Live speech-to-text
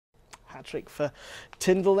hat-trick for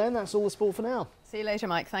Tyndall then. That's all the sport for now. See you later,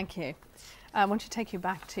 Mike. Thank you. I want to take you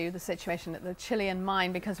back to the situation at the Chilean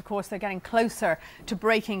mine because, of course, they're getting closer to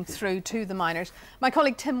breaking through to the miners. My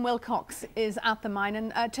colleague Tim Wilcox is at the mine.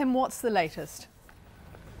 And Tim, what's the latest?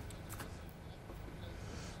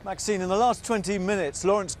 Maxine, in the last 20 minutes,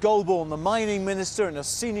 Lawrence Goulburn, the mining minister, and a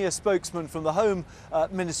senior spokesman from the Home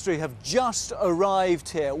Ministry have just arrived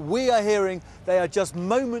here. We are hearing they are just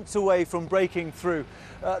moments away from breaking through.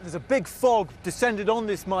 There's a big fog descended on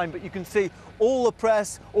this mine, but you can see all the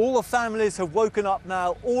press, all the families have woken up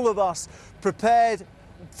now, all of us prepared,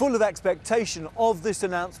 full of expectation of this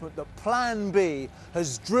announcement that Plan B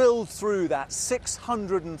has drilled through that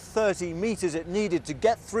 630 metres it needed to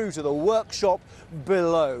get through to the workshop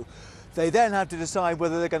below. They then have to decide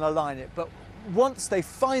whether they're going to line it. But once they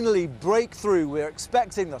finally break through, we're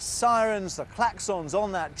expecting the sirens, the klaxons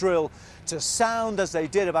on that drill to sound as they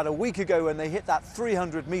did about a week ago when they hit that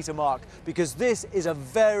 300-metre mark, because this is a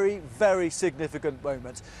very, very significant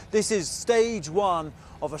moment. This is stage one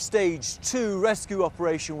of a stage 2 rescue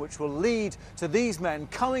operation which will lead to these men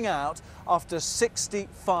coming out after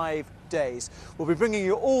 65 days. We'll be bringing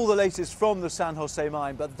you all the latest from the San Jose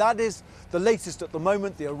mine, but that is the latest at the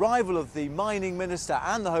moment, the arrival of the mining minister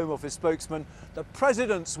and the Home Office spokesman. The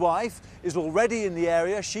president's wife is already in the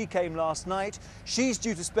area. She came last night. She's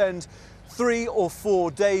due to spend 3 or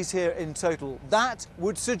 4 days here in total. That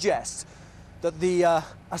would suggest that the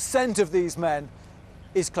ascent of these men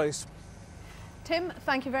is close. Tim,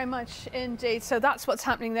 thank you very much indeed. So that's what's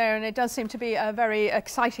happening there, and it does seem to be a very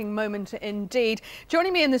exciting moment indeed.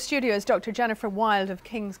 Joining me in the studio is Dr. Jennifer Wild of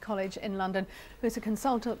King's College in London, who's a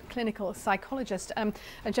consultant clinical psychologist. And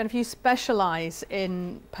Jennifer, you specialise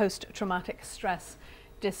in post-traumatic stress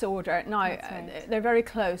disorder. Now, right. They're very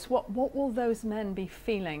close. What will those men be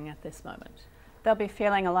feeling at this moment? They'll be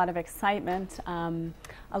feeling a lot of excitement,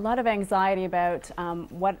 a lot of anxiety about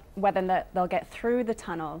whether they'll get through the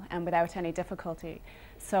tunnel and without any difficulty.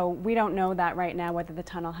 So we don't know that right now, whether the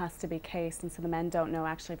tunnel has to be cased, and so the men don't know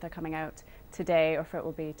actually if they're coming out today or if it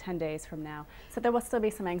will be 10 days from now. So there will still be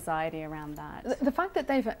some anxiety around that. The fact that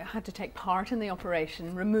they've had to take part in the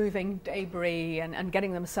operation, removing debris and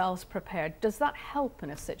getting themselves prepared, does that help in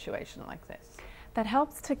a situation like this? That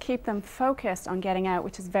helps to keep them focused on getting out,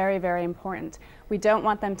 which is very, very important. We don't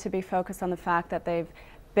want them to be focused on the fact that they've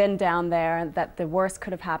been down there and that the worst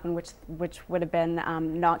could have happened, which would have been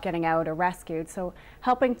not getting out or rescued. So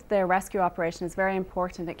helping their rescue operation is very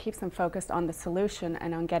important. It keeps them focused on the solution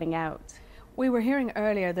and on getting out. We were hearing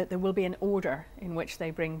earlier that there will be an order in which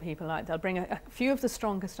they bring people out. They'll bring a few of the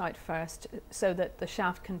strongest out first so that the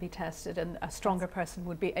shaft can be tested and a stronger person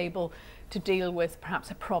would be able to deal with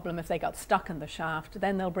perhaps a problem if they got stuck in the shaft.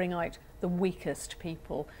 Then they'll bring out the weakest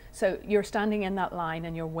people. So you're standing in that line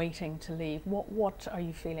and you're waiting to leave. What are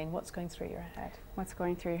you feeling? What's going through your head? What's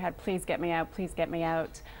going through your head? Please get me out, please get me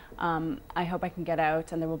out. I hope I can get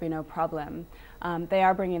out and there will be no problem. They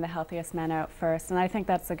are bringing the healthiest men out first, and I think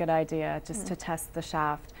that's a good idea, just to test the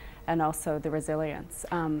shaft and also the resilience.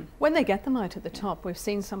 When they get them out at the top, we've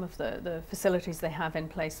seen some of the facilities they have in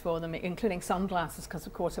place for them, including sunglasses, because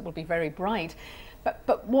of course it will be very bright.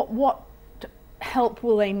 But what help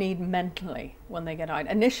will they need mentally when they get out?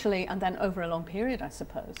 Initially and then over a long period, I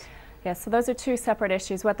suppose. Yes, so those are two separate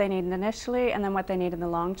issues, what they need initially and then what they need in the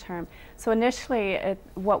long term. So initially,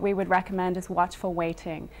 what we would recommend is watchful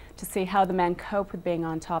waiting to see how the men cope with being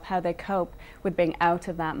on top, how they cope with being out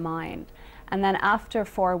of that mine. And then after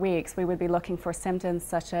 4 weeks, we would be looking for symptoms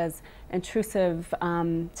such as intrusive,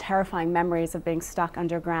 terrifying memories of being stuck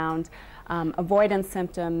underground, avoidance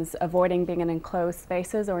symptoms, avoiding being in enclosed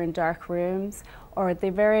spaces or in dark rooms, or the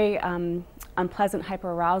very unpleasant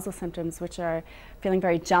hyperarousal symptoms, which are feeling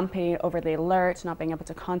very jumpy, overly alert, not being able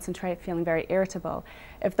to concentrate, feeling very irritable.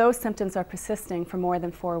 If those symptoms are persisting for more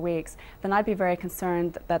than 4 weeks, then I'd be very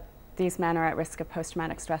concerned that these men are at risk of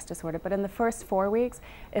post-traumatic stress disorder. But in the first 4 weeks,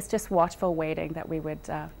 it's just watchful waiting that we would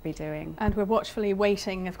be doing. And we're watchfully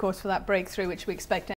waiting, of course, for that breakthrough, which we expect